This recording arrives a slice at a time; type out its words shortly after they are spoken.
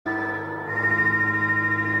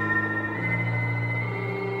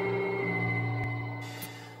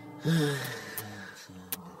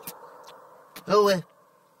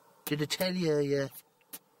Did I tell you I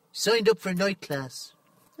signed up for night class?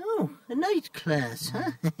 Oh, a night class,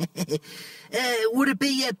 huh? Would it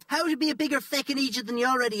be how to be a bigger feckin' Egypt than you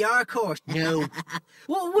already are course? No.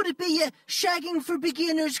 Well, would it be a shagging for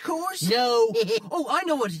beginners course? No. Oh, I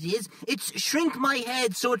know what it is. It's shrink my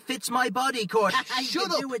head so it fits my body course. Shut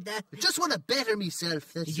up. Do with that. I just want to better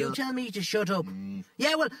myself. Did you tell me to shut up?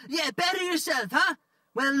 Yeah, well, better yourself, huh?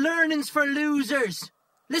 Well, learning's for losers.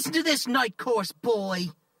 Listen to this night course,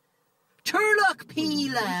 boy. Turlock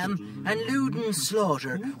P. Lamb and Loudon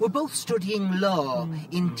Slaughter were both studying law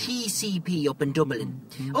in TCP up in Dublin,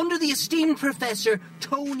 under the esteemed Professor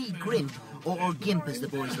Tony Grimp, or Gimp as the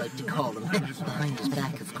boys like to call him, behind his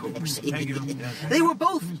back, of course. They were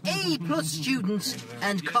both A+ students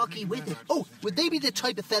and cocky with it. Oh, would they be the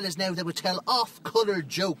type of fellas now that would tell off-colour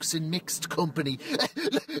jokes in mixed company?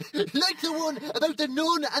 Like the one about the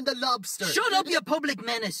nun and the lobster. Shut up, you public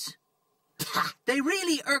menace! They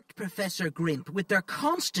really irked Professor Grimp with their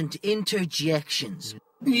constant interjections.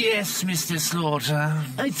 Yes, Mr. Slaughter.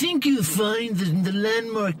 I think you'll find that in the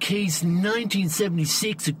landmark case in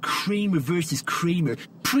 1976 of Kramer versus Kramer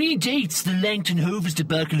predates the Langton Hovers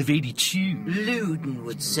debacle of 82. Loudon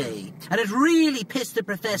would say. And it really pissed the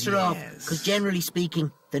professor off, because generally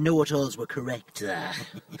speaking, the know-it-alls were correct.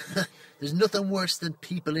 There's nothing worse than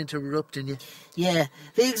people interrupting you. Yeah,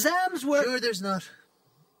 the exams were... Sure there's not.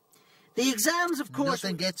 The exams, of course...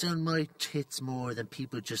 Nothing gets on my tits more than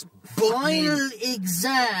people just... Final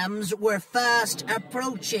exams were fast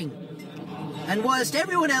approaching. And whilst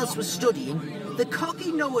everyone else was studying, the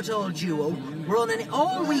cocky know-it-all duo were on an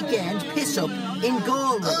all-weekend piss-up in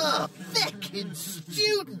Galway. Ah, feckin'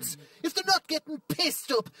 students! If they're not getting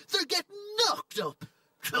pissed up, they're getting knocked up.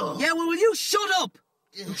 Yeah, well, will you shut up?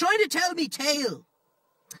 I'm trying to tell me tale.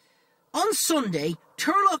 On Sunday,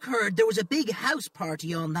 Turlock heard there was a big house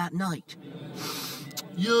party on that night.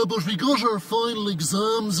 Yeah, but we got our final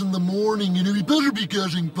exams in the morning, and we better be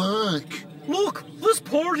getting back. Look, this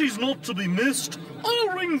party's not to be missed. I'll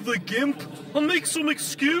ring the Gimp and make some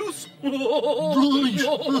excuse. Right.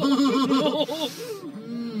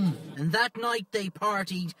 And that night they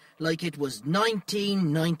partied like it was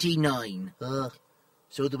 1999.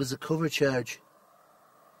 So there was a cover charge.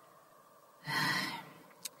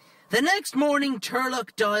 The next morning,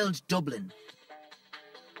 Turlock dialed Dublin.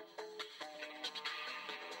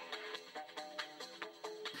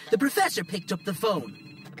 The professor picked up the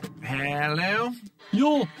phone. Hello?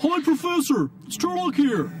 Yo, hi, Professor. It's Turlock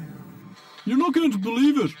here. You're not going to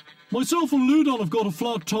believe it. Myself and Loudon have got a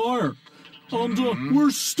flat tyre. And we're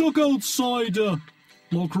stuck outside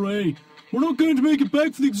Mulcahy. We're not going to make it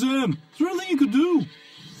back for the exam. Is there anything you could do?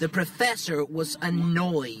 The professor was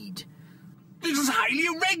annoyed. This is highly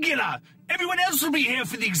irregular. Everyone else will be here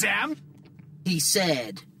for the exam. He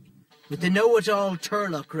said. With the know-it-all,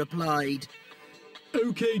 Turlock replied,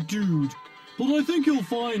 Okay, dude, but I think you'll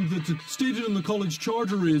find that stated in the college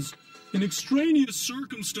charter is, in extraneous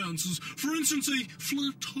circumstances, for instance a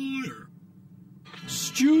flat tyre,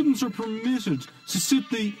 students are permitted to sit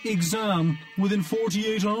the exam within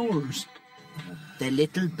 48 hours. The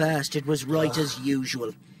little bastard was right as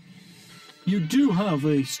usual. You do have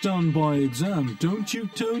a standby exam, don't you,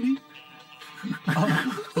 Tony?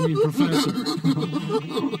 Professor.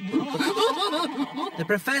 The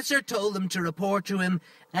professor told them to report to him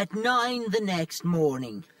at 9 the next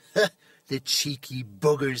morning. The cheeky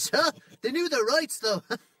buggers. Huh? They knew their rights, though.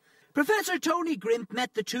 Professor Tony Grimp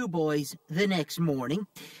met the two boys the next morning.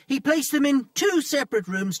 He placed them in two separate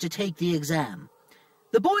rooms to take the exam.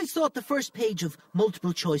 The boys thought the first page of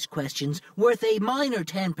multiple-choice questions, worth a minor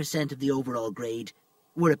 10% of the overall grade,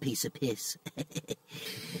 were a piece of piss.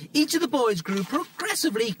 Each of the boys grew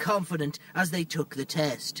progressively confident as they took the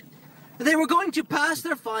test. They were going to pass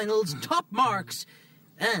their finals top marks,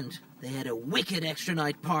 and they had a wicked extra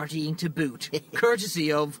night partying to boot,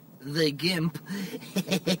 courtesy of the Gimp.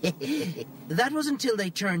 That was until they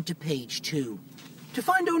turned to page 2, to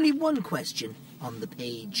find only one question on the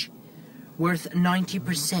page, worth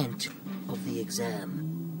 90% of the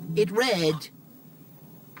exam. It read,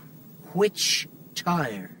 which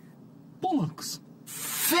tyre? Bollocks.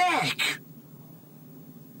 Feck!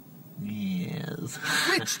 Yes.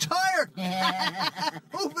 Which tyre?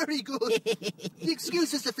 Oh, very good. The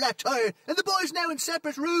excuse is the flat tyre, and the boys now in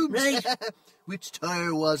separate rooms. Right. Which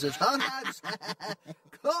tyre was it, huh, lads?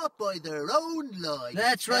 Caught by their own lie.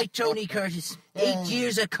 That's right, Tony Curtis. 8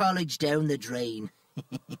 years of college down the drain.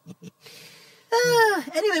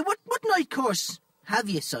 Anyway, what night course have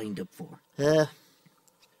you signed up for?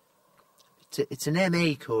 It's an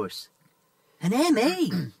MA course. An MA?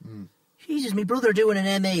 Jesus, me brother doing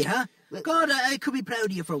an MA, huh? God, I could be proud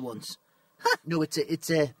of you for once. No, it's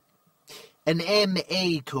a An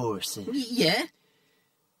MA course. Yeah?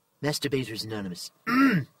 Masturbators Anonymous.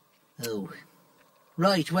 Oh.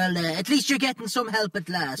 Right, well, at least you're getting some help at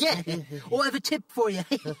last. Yeah. Oh, I have a tip for you.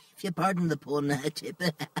 If you pardon the pun, a tip.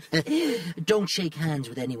 Don't shake hands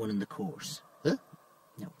with anyone in the course. Huh?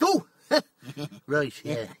 No. Oh! Right,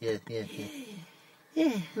 yeah.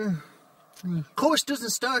 Course doesn't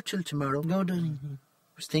start till tomorrow. No, darling. I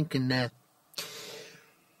was thinking,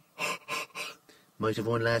 might have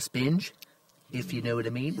one last binge, if you know what I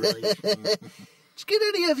mean. Right. Did you get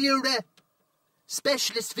any of your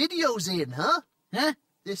specialist videos in, huh? Huh?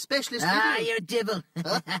 The specialist Ah, videos. you devil.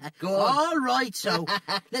 Go on. All right, so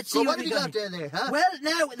let's see What what have we you got here. there, huh? Well,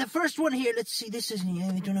 now, the first one here, let's see, this is,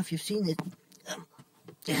 I don't know if you've seen it.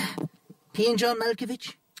 P and John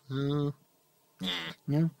Malkovich? No?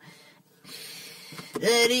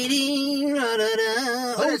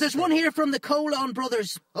 Oh, there's one here from the Colon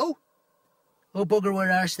Brothers. Oh, Oh, bugger, where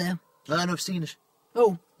arse thou? I've seen it.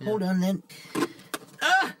 Oh, hold on then.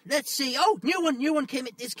 Let's see. Oh, new one came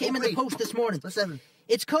in. This came in the great. post this morning. What's that one?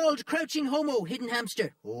 It's called Crouching Homo, Hidden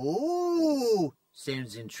Hamster. Oh,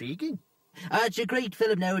 sounds intriguing. It's a great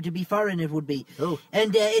film now. To be foreign, it would be. Oh.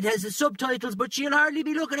 And it has the subtitles, but you'll hardly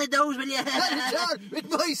be looking at those, will you? John, with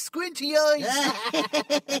my squinty eyes.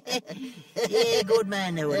 Yeah, good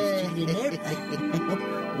man now. In there.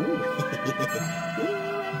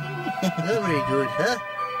 Oh, very good, huh?